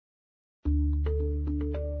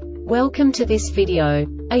Welcome to this video.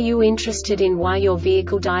 Are you interested in why your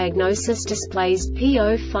vehicle diagnosis displays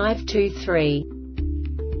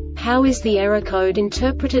P0523? How is the error code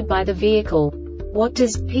interpreted by the vehicle? What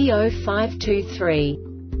does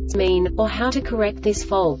P0523 mean, or how to correct this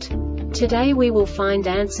fault? Today we will find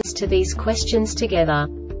answers to these questions together.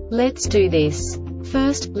 Let's do this.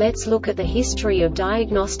 First, let's look at the history of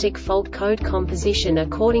diagnostic fault code composition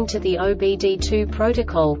according to the OBD2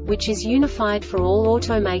 protocol, which is unified for all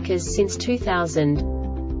automakers since 2000.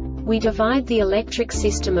 We divide the electric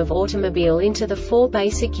system of automobile into the four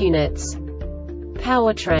basic units: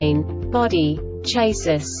 powertrain, body,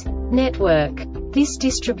 chassis, network. This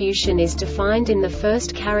distribution is defined in the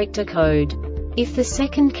first character code. If the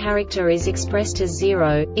second character is expressed as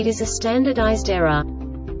 0, it is a standardized error.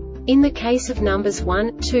 In the case of numbers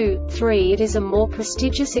 1, 2, 3, it is a more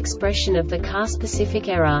prestigious expression of the car-specific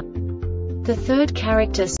error. The third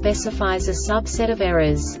character specifies a subset of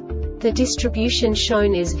errors. The distribution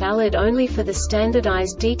shown is valid only for the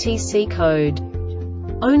standardized DTC code.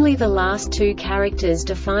 Only the last two characters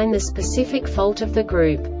define the specific fault of the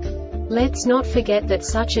group. Let's not forget that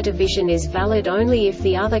such a division is valid only if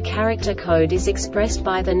the other character code is expressed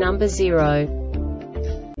by the number 0.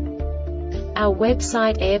 Our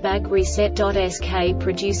website airbagreset.sk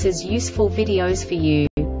produces useful videos for you.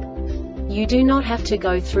 You do not have to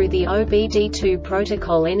go through the OBD2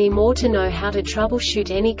 protocol anymore to know how to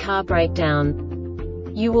troubleshoot any car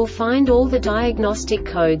breakdown. You will find all the diagnostic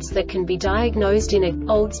codes that can be diagnosed in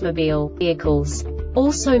Oldsmobile vehicles.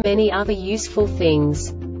 Also many other useful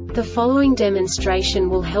things. The following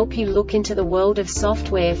demonstration will help you look into the world of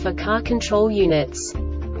software for car control units.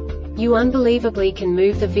 You unbelievably can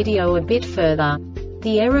move the video a bit further.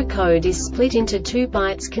 The error code is split into 2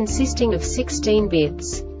 bytes consisting of 16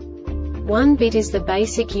 bits. 1 bit is the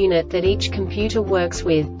basic unit that each computer works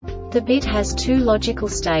with. The bit has 2 logical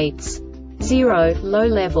states: 0, low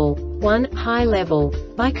level, 1, high level.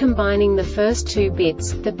 By combining the first 2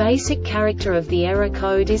 bits, the basic character of the error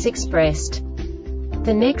code is expressed.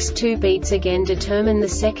 The next 2 beats again determine the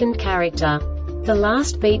second character. The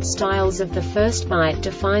last beat styles of the first byte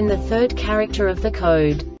define the third character of the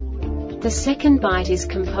code. The second byte is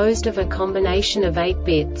composed of a combination of 8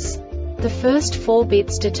 bits. The first 4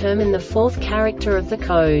 bits determine the fourth character of the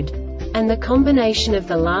code. And the combination of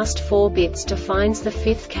the last 4 bits defines the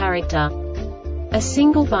fifth character. A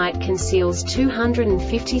single byte conceals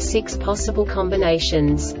 256 possible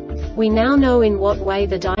combinations. We now know in what way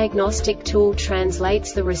the diagnostic tool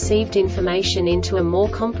translates the received information into a more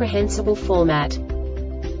comprehensible format.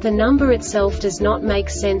 The number itself does not make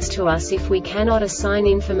sense to us if we cannot assign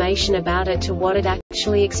information about it to what it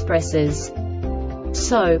actually expresses.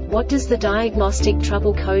 So, what does the Diagnostic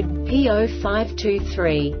Trouble Code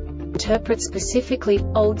P0523 interpret specifically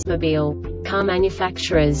for Oldsmobile car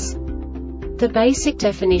manufacturers? The basic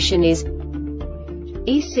definition is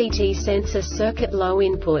ECT Sensor circuit low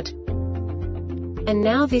input. And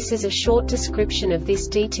now this is a short description of this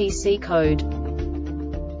DTC code.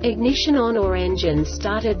 Ignition on or engine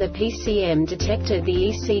started. The PCM detected the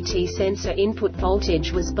ECT sensor input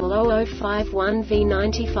voltage was below 051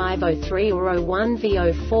 V9503 or 01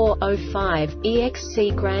 V0405,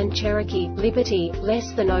 EXC Grand Cherokee, Liberty,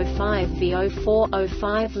 less than 05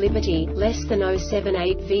 V0405 Liberty, less than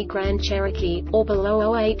 078 V Grand Cherokee, or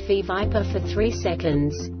below 08 V Viper for 3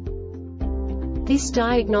 seconds. This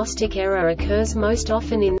diagnostic error occurs most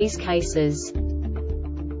often in these cases: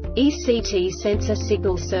 ECT sensor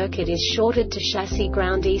signal circuit is shorted to chassis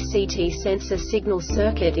ground. ECT sensor signal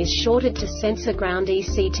circuit is shorted to sensor ground.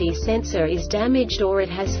 ECT sensor is damaged or it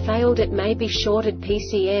has failed. It may be shorted.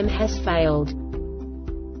 PCM has failed.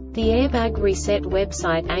 The Airbag Reset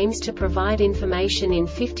website aims to provide information in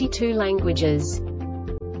 52 languages.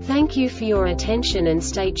 Thank you for your attention and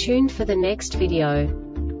stay tuned for the next video.